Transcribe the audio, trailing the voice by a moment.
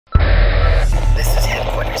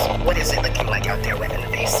What is it looking like out there with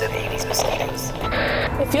invasive Aedes mosquitoes?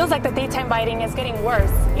 It feels like the daytime biting is getting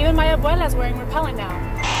worse. Even my abuela's wearing repellent now.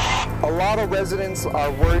 A lot of residents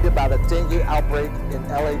are worried about a dengue outbreak in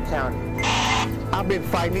LA County. I've been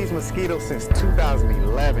fighting these mosquitoes since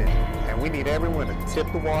 2011, and we need everyone to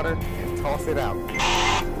tip the water and toss it out.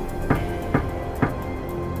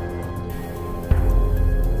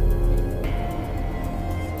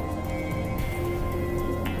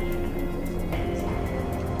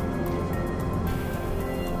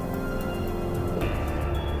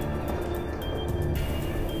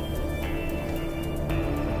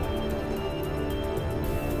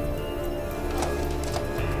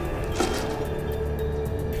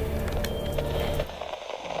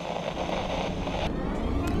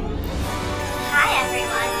 Hi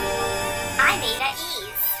everyone, I'm Ada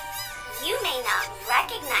Eez. You may not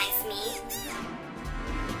recognize me,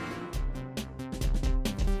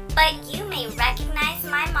 but you may recognize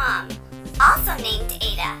my mom, also named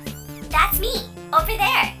Ada. That's me, over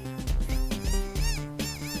there.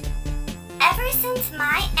 Ever since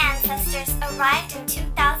my ancestors arrived in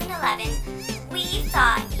 2011, we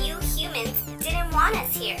thought you humans didn't want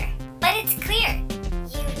us here. But it's clear,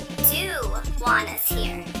 you do want us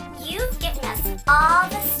here. You've given us all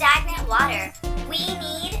the stagnant water we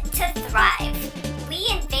need to thrive. We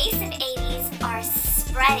invasive Aedes are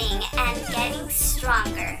spreading and getting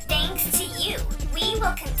stronger. Thanks to you, we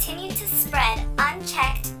will continue to spread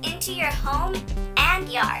unchecked into your home and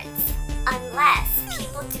yards, unless